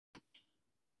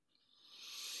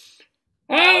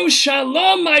Oh,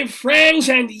 shalom, my friends,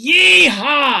 and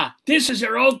yeehaw! This is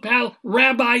your old pal,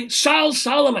 Rabbi Sol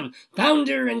Solomon,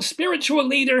 founder and spiritual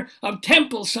leader of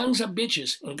Temple Sons of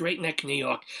Bitches in Great Neck, New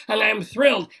York. And I am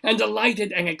thrilled and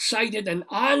delighted and excited and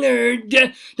honored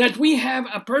that we have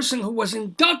a person who was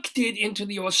inducted into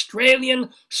the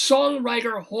Australian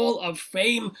Songwriter Hall of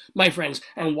Fame, my friends.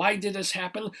 And why did this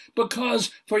happen?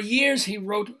 Because for years he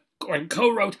wrote or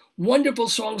co-wrote wonderful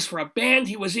songs for a band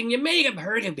he was in. You may have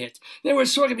heard of it. They were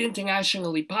sort of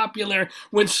internationally popular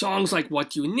with songs like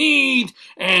What You Need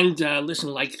and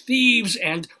Listen Like Thieves,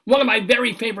 and one of my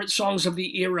very favorite songs of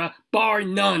the era, bar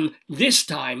none, This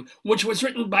Time, which was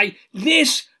written by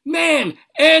this man,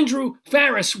 Andrew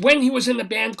Farriss, when he was in the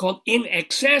band called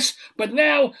INXS, but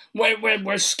now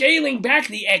we're scaling back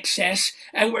the excess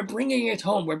and we're bringing it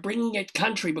home. We're bringing it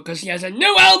country because he has a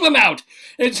new album out.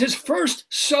 It's his first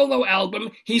solo album.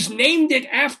 He's named it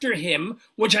after him,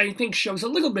 which I think shows a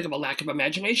little bit of a lack of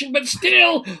imagination, but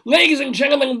still, ladies and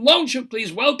gentlemen, won't you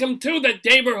please welcome to the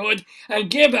neighborhood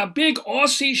and give a big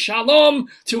Aussie shalom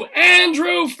to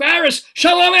Andrew Farriss.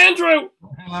 Shalom, Andrew!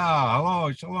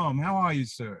 Hello, shalom. How are you,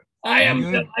 sir? I am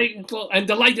delightful and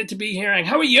delighted to be here. And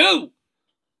how are you?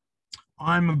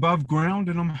 I'm above ground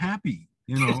and I'm happy.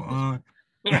 You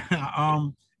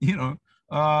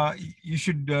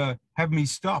should have me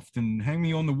stuffed and hang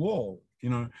me on the wall.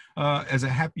 As a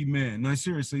happy man. No,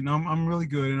 seriously, no, I'm really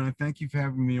good, and I thank you for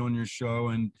having me on your show.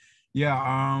 And yeah,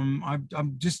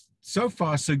 I'm just so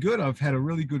far so good. I've had a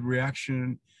really good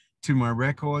reaction to my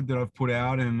record that I've put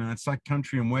out, and it's like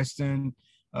country and western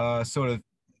sort of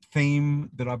theme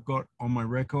that I've got on my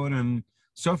record, and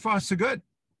so far so good.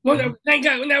 Well, thank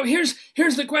God. Now, here's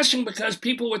the question, because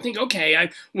people would think, okay,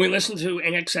 we listened to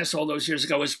INXS all those years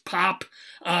ago as pop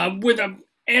with an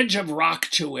edge of rock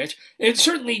to it. It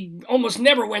certainly almost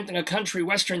never went in a country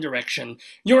western direction.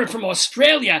 You're from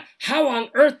Australia. How on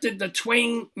earth did the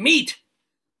twain meet?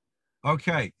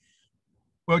 Okay.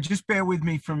 Well, just bear with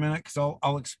me for a minute because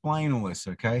I'll explain all this,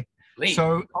 okay? Please.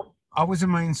 So I was a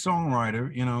main songwriter,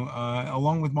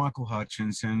 along with Michael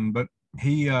Hutchinson, but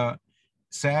he,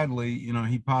 sadly,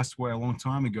 he passed away a long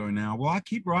time ago now. Well, I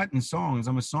keep writing songs.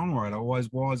 I'm a songwriter.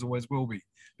 Always was, always will be.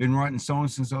 Been writing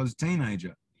songs since I was a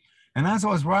teenager. And as I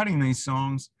was writing these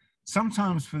songs,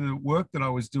 sometimes for the work that I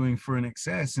was doing for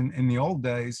INXS in the old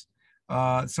days,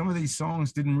 some of these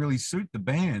songs didn't really suit the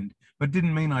band, but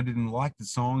didn't mean I didn't like the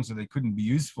songs or they couldn't be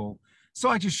useful. So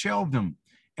I just shelved them.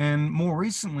 And more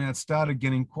recently, I started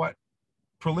getting quite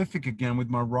prolific again with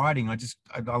my writing. I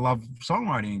love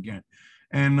songwriting again.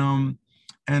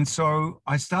 And so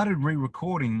I started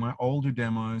re-recording my older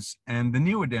demos and the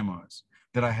newer demos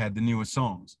that I had, the newer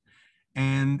songs.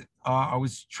 And I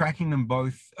was tracking them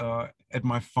both at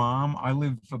my farm. I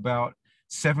live about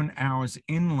 7 hours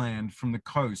inland from the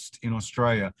coast in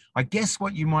Australia. I guess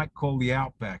what you might call the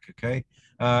outback, okay?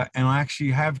 And I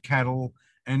actually have cattle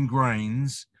and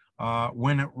grains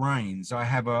when it rains. I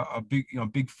have a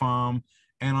big farm,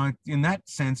 and in that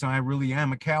sense, I really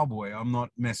am a cowboy. I'm not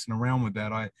messing around with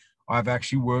that. I've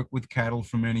actually worked with cattle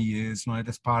for many years, and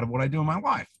that's part of what I do in my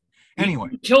life. Anyway,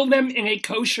 you kill them in a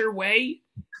kosher way.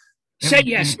 Say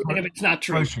yes, even if it's not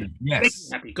true. Kosher,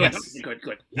 yes. Happy. Good, yes.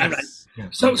 Good. Yes. All right.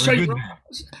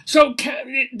 Yes. So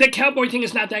the cowboy thing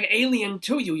is not that alien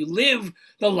to you. You live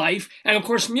the life, and of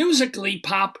course, musically,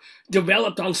 pop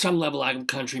developed on some level out of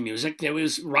country music. There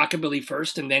was rockabilly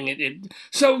first, and then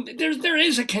so there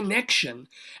is a connection,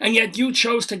 and yet you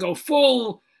chose to go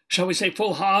full, shall we say,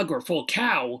 full hog or full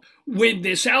cow with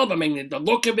this album. I mean, the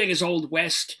look of it is Old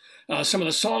West. Some of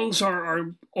the songs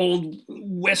are old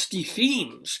Westy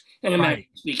themes, and I'm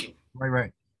speaking.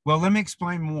 Right. Well, let me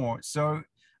explain more. So,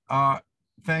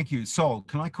 thank you, Sol.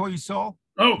 Can I call you Sol?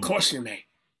 Oh, of course you may.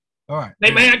 All right.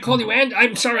 May I call you Andrew?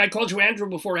 I'm sorry, I called you Andrew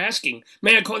before asking.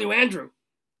 May I call you Andrew?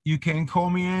 You can call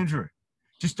me Andrew.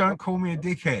 Just don't call me a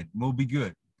dickhead. We'll be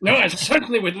good. No, I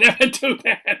certainly would never do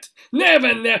that.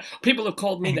 Never. People have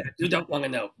called me that. You don't want to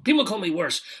know. People call me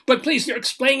worse. But please, you're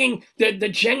explaining the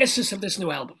genesis of this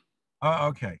new album.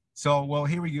 Okay. So, well,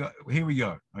 here we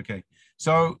go. Okay.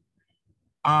 So,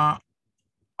 I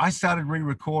started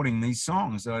re-recording these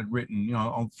songs that I'd written,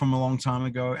 from a long time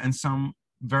ago and some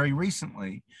very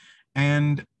recently.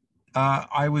 And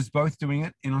I was both doing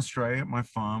it in Australia at my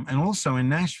farm and also in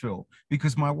Nashville,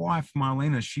 because my wife,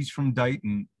 Marlena, she's from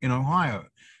Dayton in Ohio.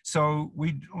 So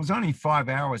it was only 5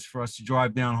 hours for us to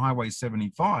drive down Highway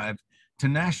 75 to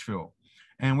Nashville.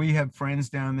 And we have friends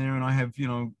down there, and I have,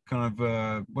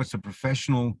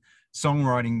 professional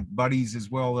songwriting buddies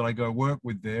as well that I go work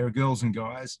with there, girls and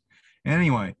guys.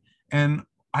 Anyway, and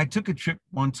I took a trip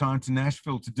one time to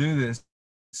Nashville to do this.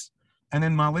 And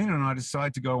then Marlena and I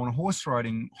decided to go on a horse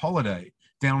riding holiday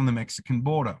down on the Mexican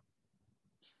border.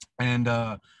 And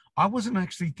I wasn't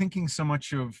actually thinking so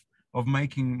much of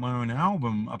making my own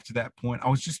album up to that point. I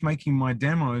was just making my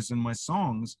demos and my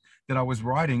songs that I was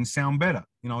writing sound better.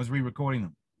 You know, I was re-recording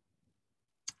them.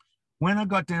 When I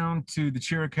got down to the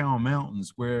Chiricahua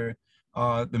Mountains, where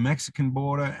the Mexican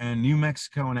border and New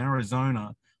Mexico and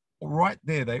Arizona, right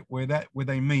there, where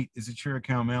they meet is the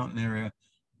Chiricahua Mountain area,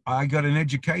 I got an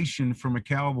education from a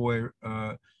cowboy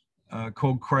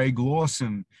called Craig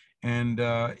Lawson, and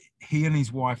he and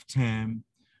his wife Tam,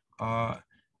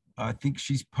 I think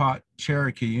she's part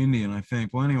Cherokee Indian, I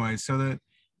think. Well, anyway, so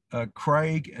that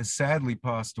Craig has sadly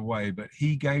passed away, but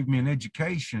he gave me an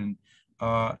education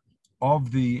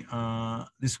of the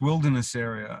this wilderness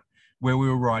area where we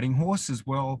were riding horses.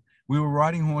 Well, we were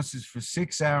riding horses for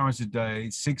 6 hours a day,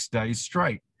 6 days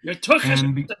straight. Your tush has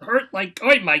to hurt like,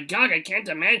 oh my God, I can't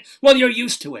imagine. Well, you're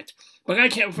used to it, but I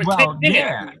can't for 10 minutes.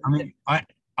 Yeah, I mean, I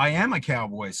am a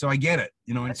cowboy, so I get it,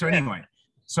 you know. And so anyway,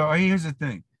 so here's the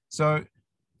thing. So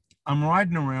I'm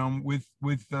riding around with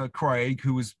Craig,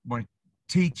 who was my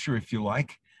teacher, if you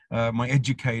like, my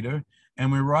educator,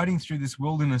 and we're riding through this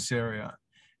wilderness area.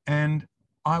 And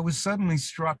I was suddenly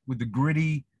struck with the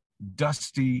gritty,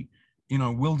 dusty, you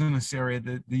know, wilderness area.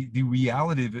 The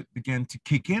reality of it began to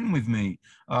kick in with me.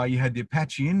 You had the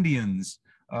Apache Indians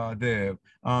there.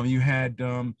 You had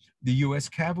the U.S.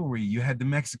 cavalry. You had the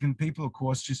Mexican people, of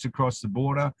course, just across the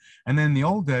border. And then in the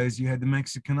old days, you had the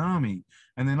Mexican army.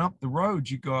 And then up the road,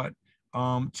 you got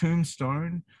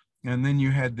Tombstone. And then you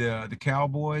had the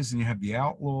cowboys, and you have the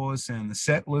outlaws and the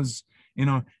settlers, you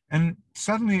know. And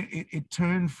suddenly it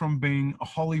turned from being a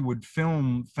Hollywood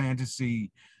film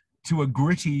fantasy to a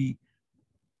gritty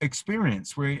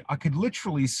experience where I could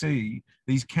literally see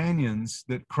these canyons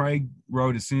that Craig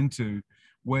rode us into,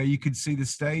 where you could see the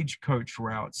stagecoach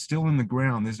route still in the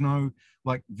ground. There's no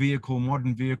like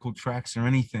modern vehicle tracks or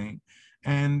anything.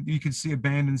 And you could see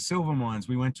abandoned silver mines.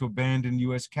 We went to abandoned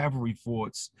U.S. cavalry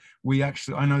forts.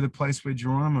 I know the place where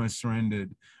Geronimo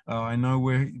surrendered. I know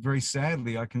where, very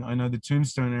sadly, I know the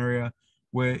Tombstone area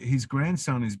where his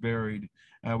grandson is buried.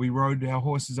 We rode our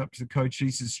horses up to the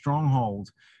Cochise's stronghold,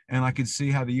 and I could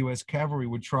see how the U.S. cavalry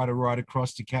would try to ride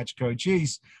across to catch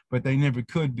Cochise, but they never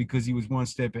could because he was one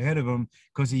step ahead of them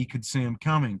because he could see him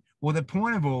coming. Well, the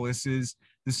point of all this is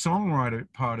the songwriter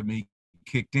part of me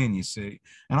kicked in, you see,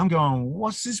 and I'm going,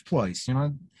 what's this place? You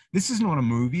know, this is not a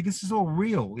movie. This is all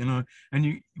real, you know.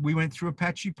 And we went through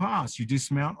Apache Pass. You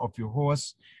dismount off your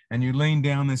horse and you lean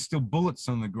down. There's still bullets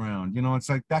on the ground. You know, it's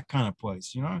like that kind of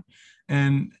place, you know.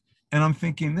 And I'm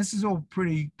thinking, this is all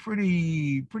pretty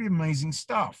amazing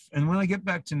stuff. And when I get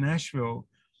back to Nashville,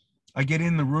 I get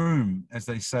in the room, as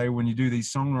they say, when you do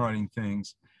these songwriting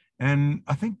things. And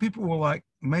I think people were like,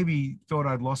 maybe thought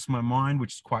I'd lost my mind,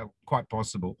 which is quite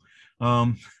possible.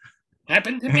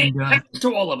 Happened to me, happened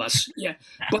to all of us. Yeah.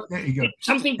 But there you go.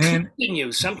 Something clicked in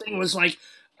you. Something was like,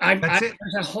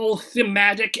 there's a whole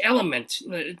thematic element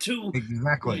to.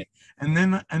 Exactly. Yeah.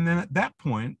 And then at that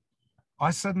point,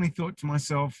 I suddenly thought to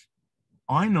myself,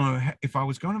 I know if I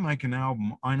was going to make an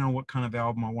album, I know what kind of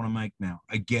album I want to make now.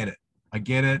 I get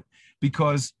it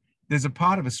because there's a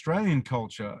part of Australian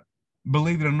culture,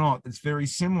 believe it or not, that's very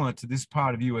similar to this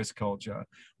part of US culture,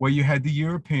 where you had the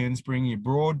Europeans bringing your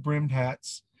broad-brimmed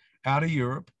hats out of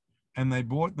Europe, and they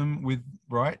brought them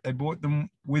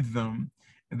with them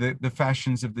the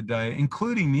fashions of the day,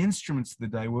 including the instruments of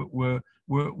the day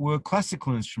were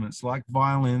classical instruments like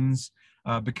violins.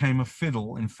 Became a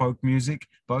fiddle in folk music,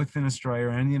 both in Australia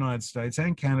and the United States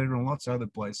and Canada and lots of other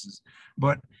places.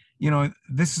 But, you know,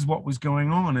 this is what was going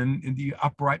on. And the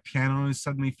upright pianos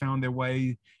suddenly found their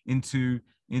way into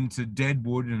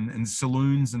Deadwood and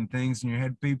saloons and things. And you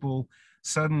had people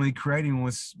suddenly creating all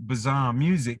this bizarre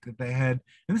music that they had.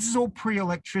 And this is all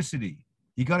pre-electricity.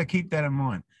 You got to keep that in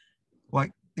mind.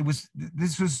 Like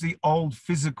this was the old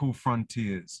physical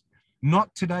frontiers,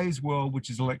 not today's world, which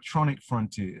is electronic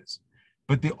frontiers,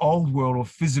 but the old world of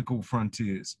physical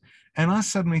frontiers. And I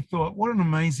suddenly thought, what an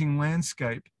amazing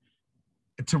landscape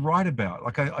to write about.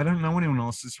 Like, I don't know anyone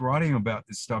else that's writing about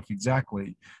this stuff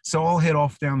exactly. So I'll head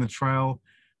off down the trail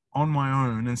on my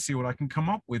own and see what I can come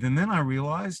up with. And then I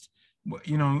realized,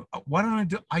 you know, why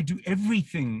don't I do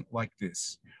everything like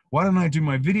this? Why don't I do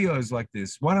my videos like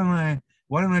this? Why don't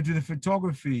I do the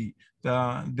photography, the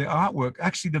artwork,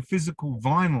 actually the physical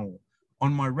vinyl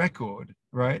on my record,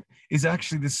 right, is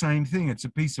actually the same thing. It's a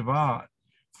piece of art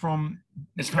from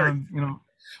it's kind of, you know,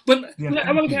 But Yeah, I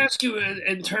thank wanted to you. ask you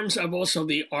in terms of also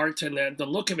the art and the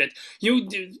look of it. You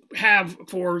do have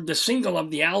for the single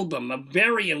of the album a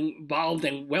very involved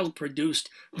and well produced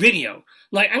video.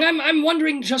 Like, and I'm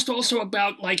wondering just also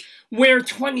about like where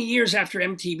 20 years after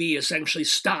MTV essentially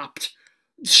stopped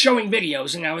showing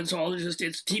videos and now it's all just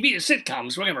it's TV,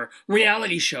 sitcoms, whatever,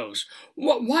 reality shows.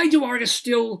 Why do artists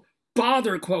still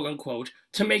bother, quote unquote,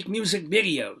 to make music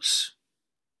videos?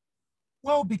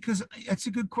 Well, because that's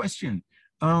a good question.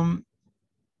 Um,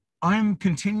 I'm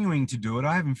continuing to do it.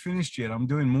 I haven't finished yet. I'm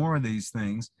doing more of these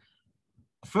things.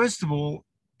 First of all,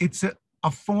 it's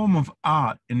a form of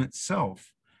art in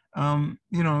itself. You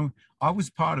know, I was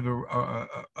part of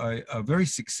a very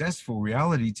successful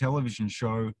reality television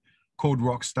show called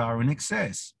Rockstar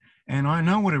INXS. And I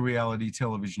know what a reality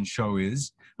television show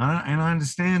is, and I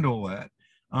understand all that.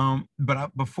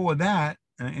 But before that,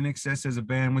 INXS as a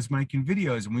band was making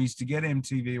videos, and we used to get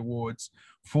MTV awards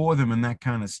for them and that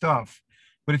kind of stuff.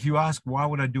 But if you ask, why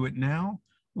would I do it now?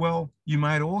 Well, you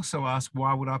might also ask,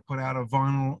 why would I put out a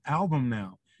vinyl album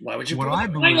now? Why would you What put I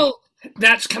out believe, vinyl?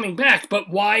 That's coming back, but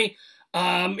why?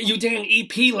 You did an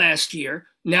EP last year.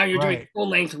 Now you're doing a right? full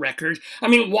length record. I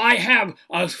mean, why have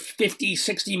a 50,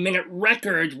 60-minute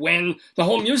record when the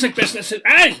whole music business is.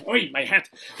 My hat.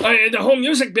 The whole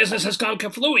music business has gone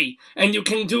kaflooey, and you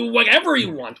can do whatever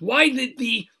you want. Why did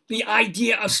the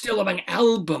idea of still of an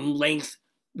album length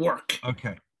work?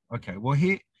 Okay, okay. Well,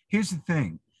 here's the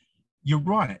thing. You're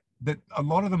right that a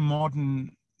lot of the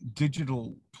modern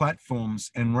digital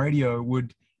platforms and radio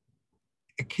would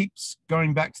it keeps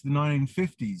going back to the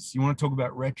 1950s. You want to talk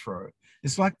about retro?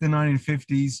 It's like the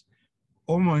 1950s,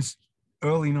 almost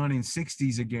early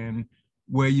 1960s again,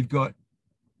 where you've got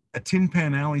a Tin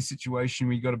Pan Alley situation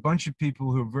where you've got a bunch of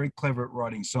people who are very clever at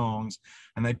writing songs,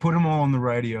 and they put them all on the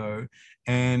radio,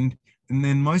 and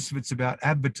then most of it's about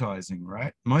advertising,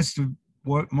 right? Most of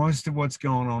what's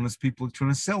going on is people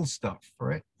trying to sell stuff,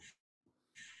 right?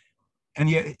 And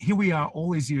yet here we are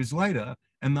all these years later,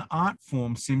 and the art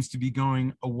form seems to be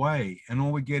going away, and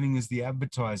all we're getting is the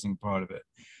advertising part of it.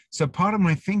 So part of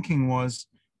my thinking was,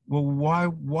 well, why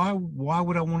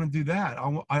would I want to do that?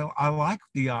 I like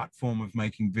the art form of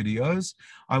making videos.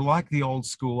 I like the old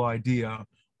school idea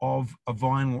of a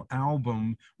vinyl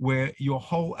album where your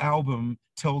whole album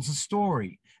tells a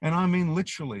story. And I mean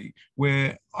literally,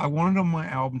 where I wanted on my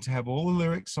album to have all the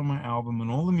lyrics on my album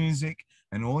and all the music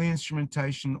and all the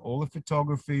instrumentation, all the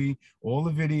photography, all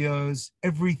the videos,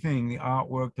 everything, the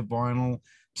artwork, the vinyl,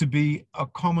 to be a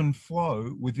common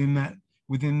flow within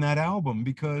that album.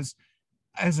 Because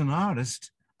as an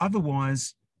artist,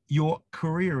 otherwise your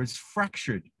career is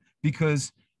fractured,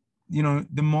 because you know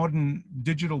the modern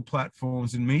digital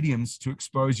platforms and mediums to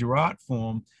expose your art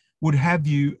form would have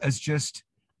you as just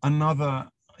another,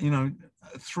 you know,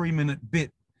 3-minute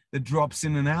bit that drops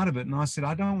in and out of it. And I said,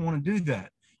 I don't want to do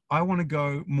that. I want to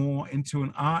go more into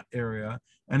an art area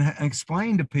and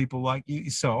explain to people like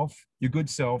yourself, your good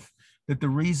self, that the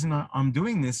reason I'm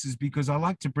doing this is because I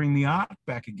like to bring the art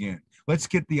back again. Let's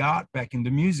get the art back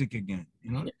into music again,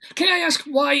 you know? Can I ask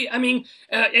why? I mean,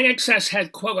 NXS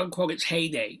had quote unquote its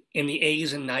heyday in the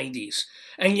 80s and 90s,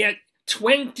 and yet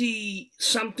 20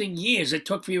 something years it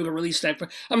took for you to release that.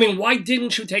 I mean, why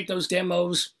didn't you take those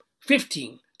demos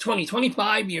 15, 20,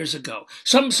 25 years ago?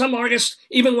 Some artists,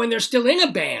 even when they're still in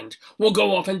a band, will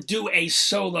go off and do a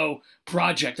solo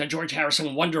project, a George Harrison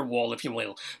Wonderwall, if you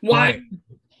will. Right.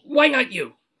 Why not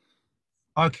you?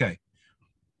 Okay.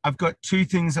 I've got two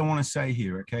things I want to say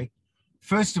here, okay?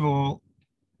 First of all,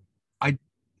 I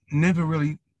never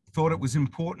really thought it was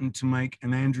important to make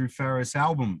an Andrew Farriss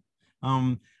album.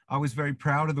 I was very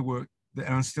proud of the work,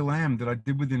 and I still am, that I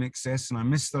did with INXS, and I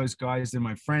miss those guys. They're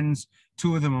my friends.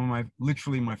 Two of them are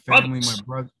literally my family,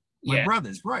 my Yeah.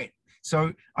 brothers, right?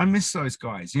 So I miss those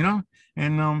guys, you know,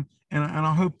 and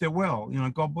I hope they're well, you know,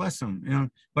 God bless them, you know.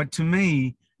 But to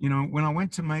me, you know, when I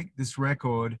went to make this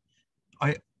record,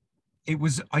 I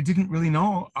I didn't really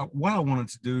know what I wanted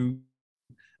to do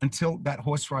until that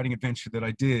horse riding adventure that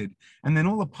I did. And then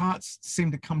all the parts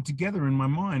seemed to come together in my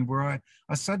mind, where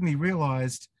I suddenly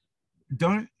realized,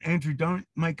 Andrew, don't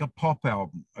make a pop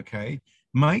album, okay?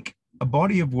 Make a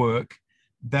body of work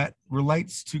that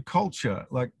relates to culture,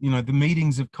 like, you know, the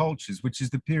meetings of cultures, which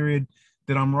is the period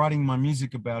that I'm writing my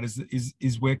music about,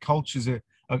 is where cultures are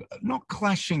not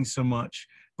clashing so much,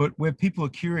 but where people are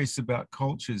curious about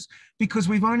cultures, because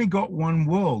we've only got one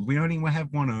world. We only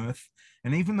have one earth.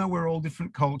 And even though we're all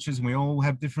different cultures and we all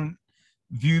have different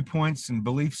viewpoints and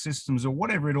belief systems or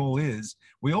whatever it all is,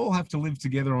 we all have to live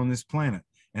together on this planet.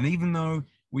 And even though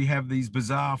we have these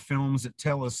bizarre films that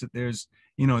tell us that there's,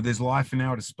 you know, there's life in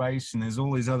outer space and there's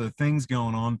all these other things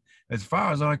going on. As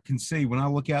far as I can see, when I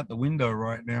look out the window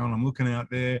right now and I'm looking out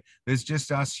there, there's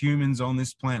just us humans on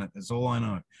this planet. That's all I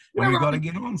know. And we got to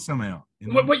get on somehow.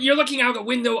 You know? What you're looking out a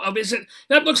window of, is it,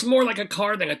 that looks more like a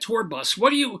car than a tour bus.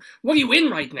 What are you in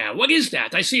right now? What is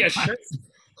that? I see a shirt.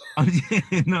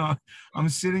 No, I'm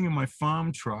sitting in my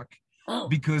farm truck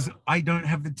because I don't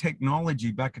have the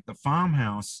technology back at the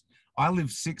farmhouse. I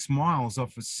live 6 miles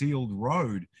off a sealed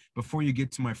road before you get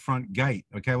to my front gate.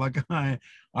 Okay, like I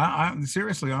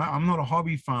seriously, I'm not a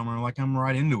hobby farmer. Like I'm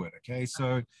right into it. Okay,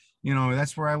 so you know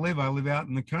that's where I live. I live out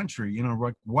in the country. You know,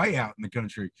 right, way out in the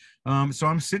country. So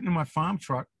I'm sitting in my farm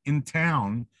truck in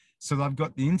town, so that I've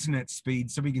got the internet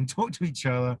speed, so we can talk to each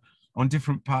other on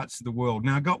different parts of the world.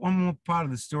 Now I got one more part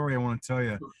of the story I want to tell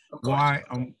you. Why?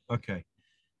 Okay.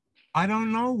 I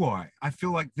don't know why. I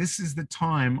feel like this is the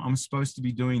time I'm supposed to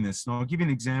be doing this. And I'll give you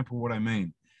an example of what I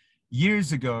mean.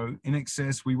 Years ago, in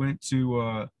INXS, we went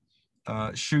to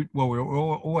shoot, well, we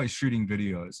were always shooting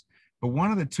videos. But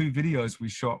one of the 2 videos we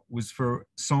shot was for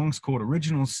songs called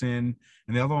Original Sin,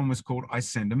 and the other one was called I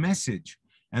Send a Message.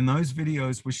 And those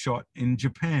videos were shot in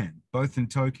Japan, both in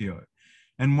Tokyo.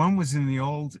 And one was in the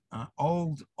old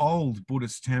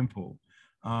Buddhist temple.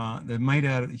 They're made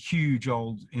out of a huge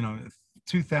old, you know,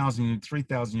 2,000,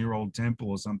 3,000-year-old temple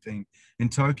or something in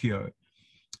Tokyo.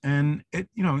 And it,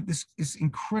 you know, this is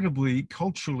incredibly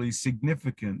culturally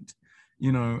significant,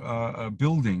 you know,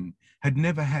 building had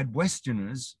never had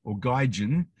Westerners, or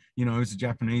gaijin, you know, is a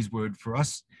Japanese word for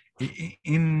us,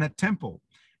 in that temple.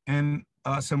 And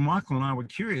so Michael and I were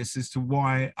curious as to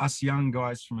why us young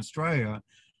guys from Australia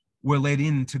were led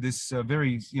into this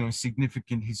very, you know,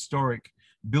 significant historic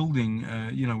building,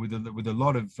 you know, with a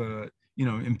lot of, you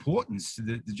know, importance to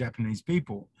the Japanese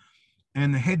people.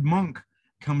 And the head monk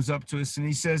comes up to us and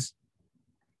he says,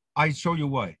 I show you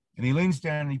why. And he leans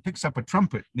down and he picks up a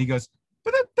trumpet and he goes,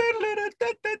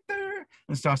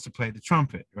 and starts to play the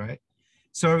trumpet, right?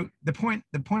 So the point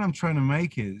I'm trying to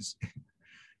make is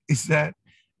that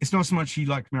it's not so much he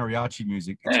liked mariachi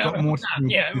music. It's got more to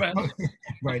do,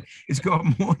 right. It's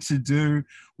got more to do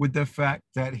with the fact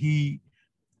that he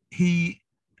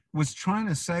was trying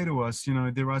to say to us, you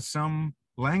know, there are some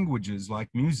languages like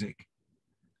music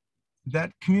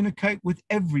that communicate with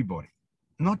everybody,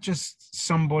 not just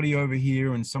somebody over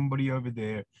here and somebody over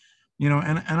there, you know.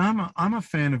 And I'm a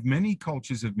fan of many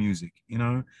cultures of music, you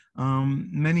know,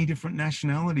 many different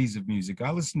nationalities of music.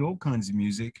 I listen to all kinds of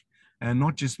music, and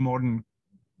not just modern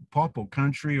pop or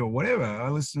country or whatever. I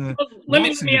listen to. Let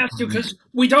me ask you, because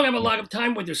we don't have a lot of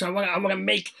time with you, so I want to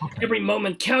make every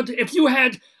moment count. If you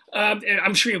had,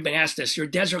 I'm sure you've been asked this, your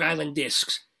Desert Island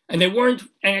discs, and they weren't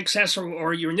INXS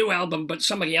or your new album, but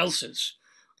somebody else's.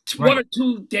 Right. What are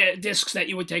 2 discs that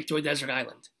you would take to a desert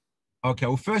island? Okay,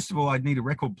 well, first of all, I'd need a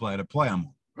record player to play them.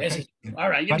 Okay? All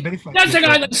right. Desert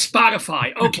Island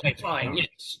Spotify. Okay, fine.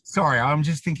 Yes. Sorry, I'm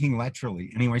just thinking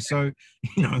laterally. Anyway, so,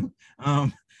 you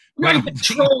know. Like a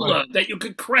controller that you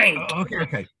could crank.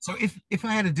 Okay. So if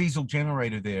I had a diesel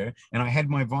generator there and I had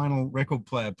my vinyl record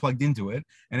player plugged into it,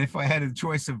 and if I had a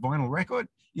choice of vinyl record,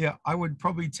 yeah, I would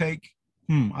probably take,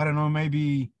 I don't know,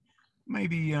 maybe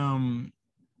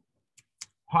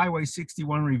Highway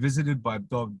 61 Revisited by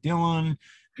Bob Dylan,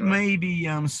 maybe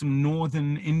some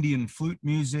Northern Indian flute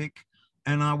music,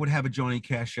 and I would have a Johnny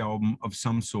Cash album of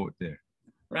some sort there.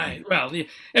 Right. Well,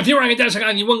 if you were on a desert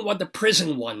island, you wouldn't want the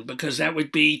prison one, because that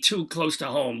would be too close to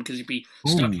home, because you'd be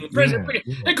stuck in the prison.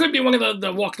 It could be one of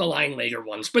the Walk the Line later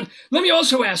ones. But let me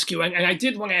also ask you, and I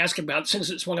did want to ask about, since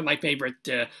it's one of my favorite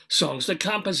songs, the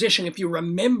composition, if you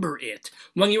remember it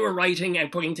when you were writing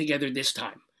and putting together This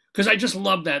Time. Because I just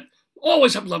love that.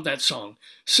 Always have loved that song.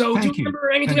 So do you remember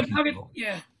anything about it?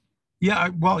 Yeah. Yeah,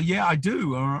 well, yeah, I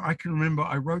do. I can remember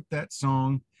I wrote that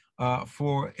song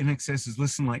for INXS's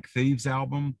Listen Like Thieves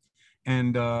album.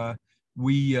 And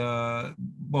we had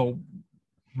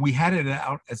it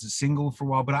out as a single for a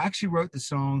while, but I actually wrote the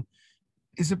song.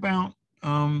 Is about,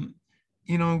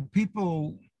 you know,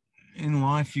 people in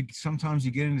life, sometimes you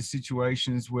get into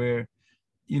situations where,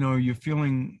 you know, you're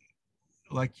feeling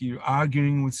like you're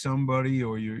arguing with somebody,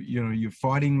 or you're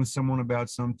fighting with someone about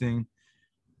something.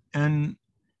 And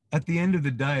at the end of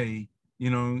the day, you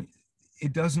know,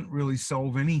 it doesn't really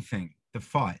solve anything, the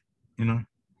fight, you know.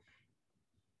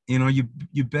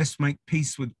 You best make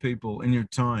peace with people in your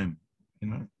time, you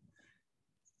know.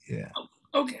 Yeah.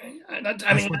 Okay. That's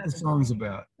what the song's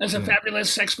about. That's a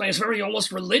fabulous explanation. It's very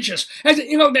almost religious. As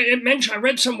you know, it mentioned, I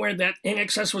read somewhere that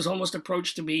INXS was almost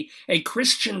approached to be a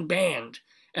Christian band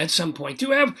at some point.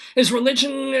 Is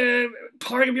religion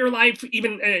part of your life,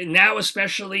 even now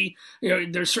especially? You know,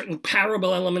 there's certain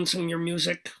parable elements in your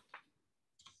music?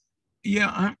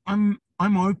 Yeah, I'm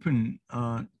open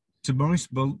to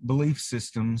most belief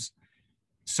systems,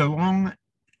 so long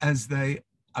as they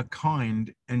are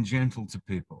kind and gentle to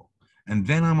people, and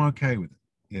then I'm okay with it.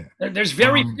 Yeah. There's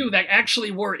very Um, few that actually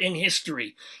were in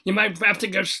history. You might have to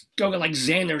go to like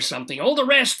Zen or something. All the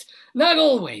rest, not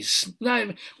always.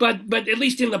 Not, but at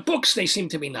least in the books, they seem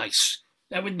to be nice.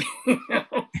 That would be.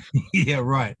 yeah,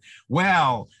 right.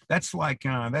 Wow, that's like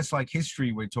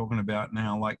history we're talking about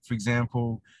now. Like, for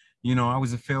example, I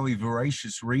was a fairly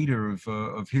voracious reader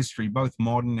of history, both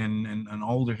modern and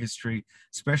older history,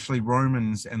 especially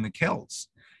Romans and the Celts.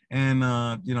 And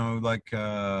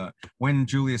when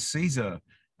Julius Caesar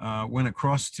went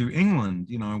across to England,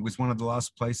 it was one of the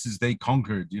last places they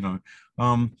conquered.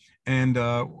 Um, and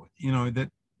that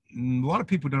a lot of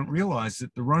people don't realize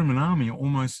that the Roman army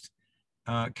almost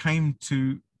came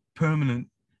to permanent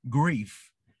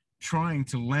grief trying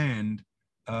to land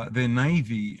their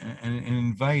navy and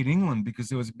invade England because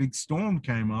there was a big storm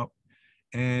came up,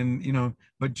 and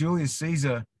but Julius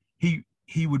Caesar,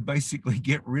 he would basically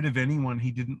get rid of anyone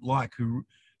he didn't like who.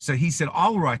 So he said,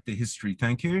 I'll write the history,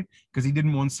 thank you, because he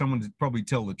didn't want someone to probably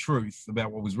tell the truth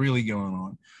about what was really going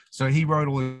on. So he wrote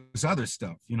all this other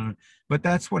stuff. But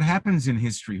that's what happens in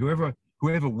history. Whoever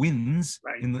wins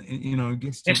Right.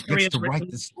 gets History to is write written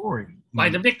the story. by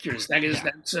the victors. Yeah.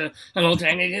 That's an old,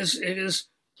 and it is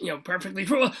perfectly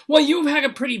true. Well, you've had a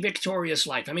pretty victorious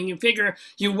life. I mean, you figure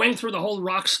you went through the whole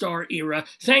rock star era.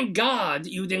 Thank God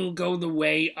you didn't go the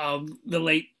way of the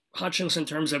late Hutchins in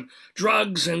terms of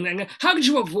drugs. And how did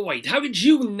you avoid? How did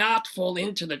you not fall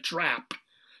into the trap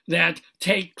that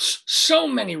takes so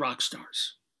many rock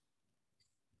stars?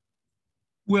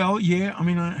 Well, yeah. I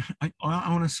mean, I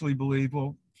honestly believe.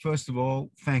 Well, first of all,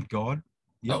 thank God.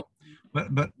 Yep. Oh,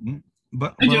 But but I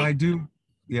but do. I do.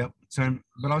 Yep. So,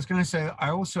 but I was going to say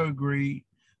I also agree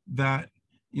that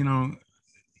you know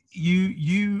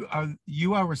you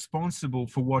are responsible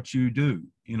for what you do.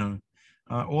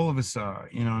 All of us are.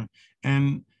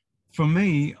 And for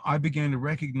me, I began to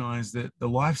recognize that the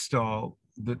lifestyle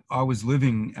that I was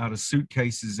living out of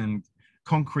suitcases and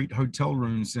concrete hotel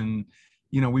rooms, and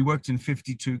we worked in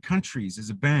 52 countries as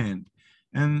a band,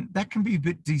 and that can be a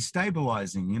bit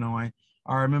destabilizing.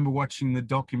 I remember watching the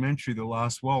documentary The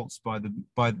Last Waltz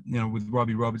with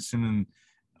Robbie Robertson and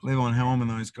Levon Helm and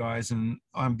those guys, and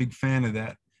I'm a big fan of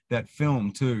that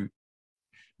film too.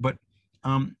 But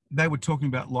they were talking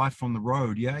about life on the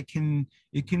road. Yeah, it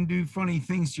can do funny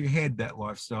things to your head, that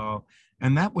lifestyle.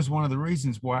 And that was one of the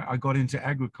reasons why I got into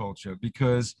agriculture,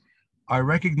 because I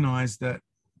recognized that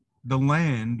the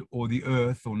land or the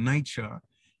earth or nature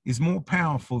is more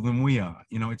powerful than we are.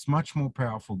 It's much more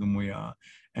powerful than we are.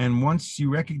 And once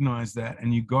you recognize that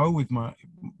and you go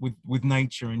with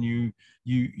nature, and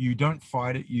you don't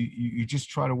fight it, you just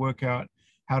try to work out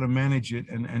how to manage it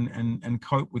and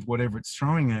cope with whatever it's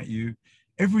throwing at you,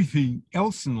 everything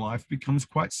else in life becomes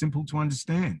quite simple to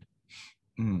understand.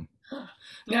 Mm.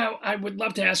 Now, I would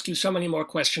love to ask you so many more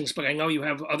questions, but I know you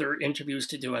have other interviews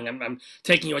to do, and I'm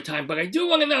taking your time. But I do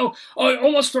want to know,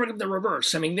 almost sort of the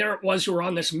reverse. I mean, there it was, you were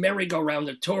on this merry-go-round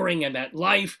of touring and that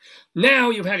life. Now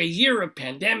you've had a year of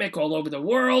pandemic all over the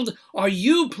world. Are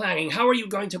you planning, how are you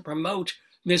going to promote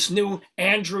this new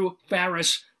Andrew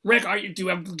Farriss record? Do you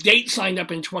have dates signed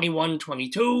up in 21,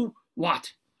 22?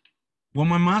 What? Well,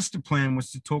 my master plan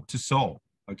was to talk to Soul.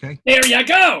 Okay. There you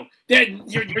go. Then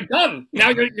you're done. Now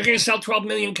you're going to sell 12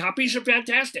 million copies. You're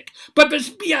fantastic. But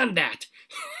beyond that,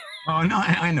 Oh no,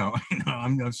 I know, I know.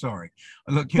 I'm sorry.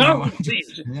 Look, no, I'm just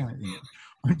please. yeah.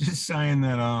 I'm just saying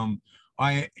that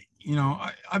I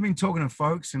I've been talking to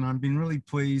folks, and I've been really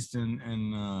pleased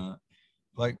and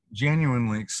like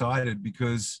genuinely excited,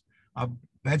 because I've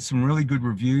had some really good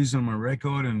reviews on my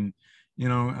record, and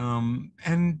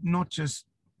not just,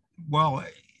 well,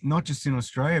 not just in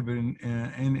Australia, but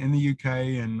in the UK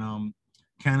and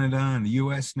Canada and the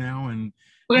US now, and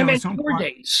But I meant so I'm tour quite.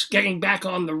 dates, getting back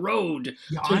on the road.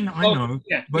 Yeah, To, I oh, know,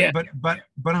 yeah, but yeah.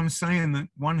 I'm saying that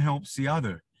one helps the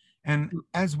other, and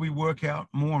as we work out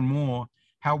more and more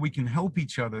how we can help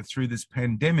each other through this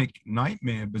pandemic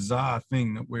nightmare, bizarre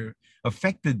thing that we're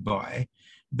affected by,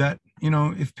 that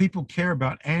if people care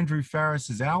about Andrew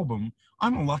Farriss's album,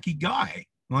 I'm a lucky guy.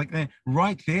 Like that,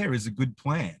 right there is a good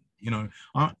plan.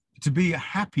 To be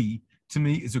happy to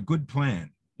me is a good plan.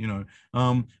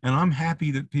 And I'm happy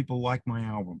that people like my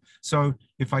album. So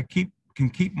if I can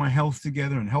keep my health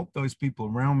together and help those people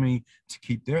around me to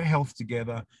keep their health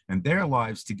together and their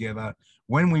lives together,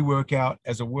 when we work out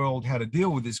as a world how to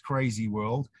deal with this crazy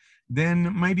world,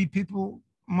 then maybe people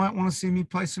might want to see me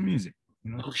play some music.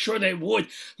 You know? I'm sure they would.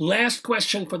 Last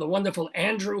question for the wonderful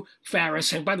Andrew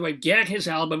Farriss. And by the way, get his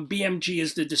album. BMG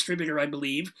is the distributor, I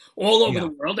believe, all over the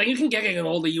world. And you can get it in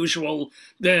all the usual,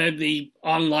 the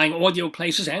online audio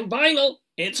places and vinyl.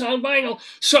 It's on vinyl.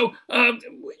 So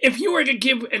if you were to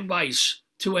give advice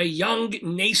to a young,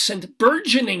 nascent,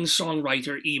 burgeoning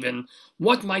songwriter even,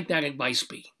 what might that advice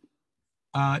be?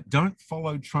 Don't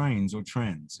follow trains or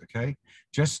trends, okay?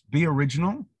 Just be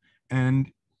original.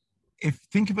 And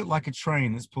think of it like a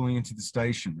train that's pulling into the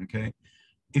station, okay?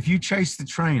 If you chase the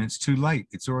train, it's too late.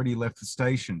 It's already left the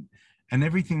station. And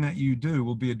everything that you do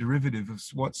will be a derivative of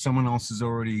what someone else has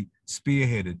already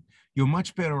spearheaded. You're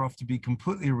much better off to be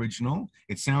completely original.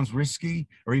 It sounds risky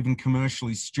or even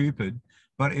commercially stupid,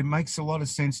 but it makes a lot of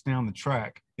sense down the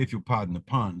track, if you'll pardon the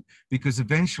pun, because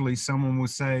eventually someone will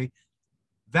say,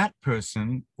 that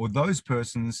person or those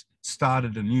persons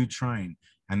started a new train.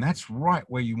 And that's right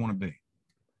where you want to be.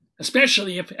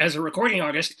 Especially if, as a recording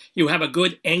artist, you have a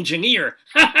good engineer.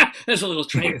 There's a little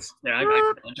train there.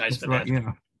 I apologize for that.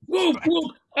 Yeah. Whoop,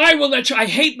 whoop. I will let you. I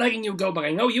hate letting you go, but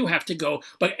I know you have to go.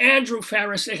 But Andrew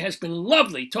Farriss, it has been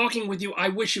lovely talking with you. I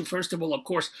wish you, first of all, of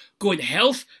course, good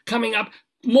health coming up,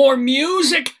 more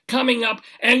music coming up,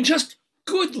 and just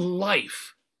good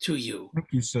life to you.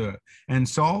 Thank you, sir. And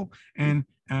Sol, and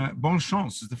bonne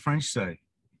chance, as the French say.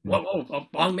 Well,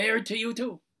 bon mère to you,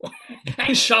 too.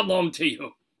 And shalom to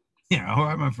you. Yeah, all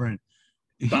right, my friend.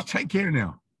 You take care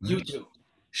now. You too.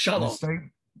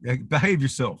 Shalom. Behave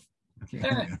yourself.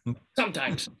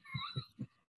 Sometimes.